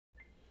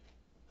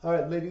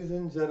Alright, ladies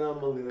and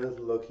gentlemen, Melina's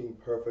looking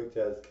perfect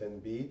as can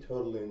be.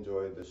 Totally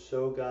enjoyed the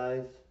show,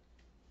 guys.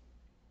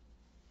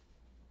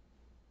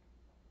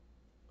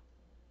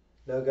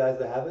 Now, guys,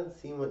 I haven't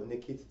seen what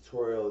Nikki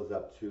Tutorial is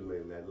up to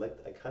lately.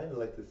 I kind of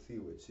like to see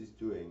what she's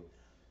doing.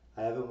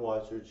 I haven't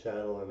watched her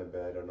channel in a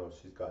bit. I don't know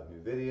if she's got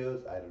new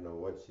videos. I don't know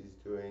what she's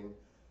doing.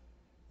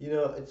 You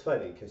know, it's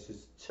funny because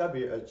she's a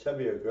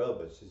chubbier girl,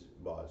 but she's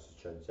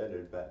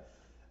transgendered, but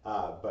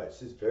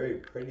she's very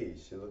pretty.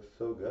 She looks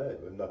so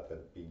good. Well, not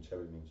that being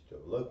chubby means you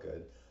don't look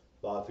good.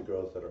 Lots of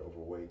girls that are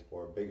overweight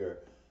or bigger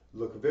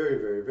look very,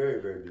 very,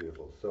 very, very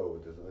beautiful.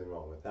 So there's nothing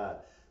wrong with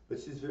that. But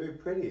she's very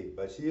pretty.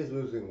 But she is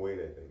losing weight,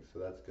 I think. So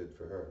that's good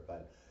for her.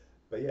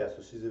 But yeah,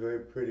 so she's a very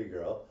pretty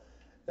girl.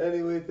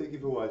 Anyway, thank you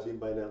for watching.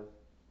 Bye now.